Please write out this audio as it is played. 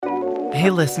Hey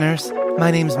listeners,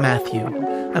 my name's Matthew.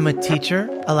 I'm a teacher,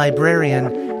 a librarian,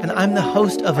 and I'm the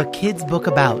host of A Kid's Book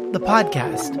About, the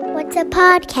podcast. What's a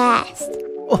podcast?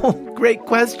 Oh, great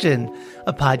question.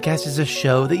 A podcast is a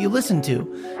show that you listen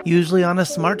to, usually on a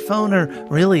smartphone or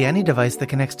really any device that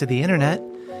connects to the internet.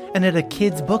 And at A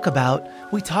Kid's Book About,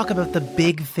 we talk about the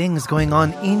big things going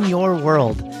on in your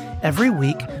world. Every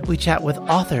week, we chat with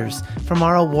authors from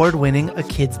our award-winning A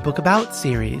Kid's Book About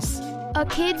series. A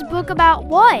kid's book about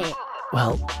what?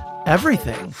 Well,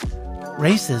 everything.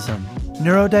 Racism,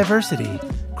 neurodiversity,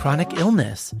 chronic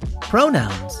illness,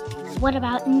 pronouns. What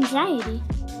about anxiety?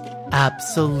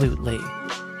 Absolutely.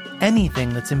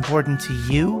 Anything that's important to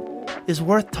you is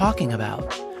worth talking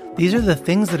about. These are the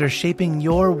things that are shaping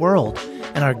your world,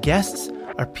 and our guests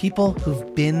are people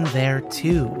who've been there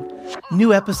too.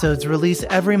 New episodes release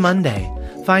every Monday.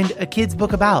 Find A Kid's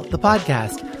Book About, the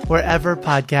podcast, wherever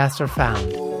podcasts are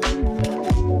found.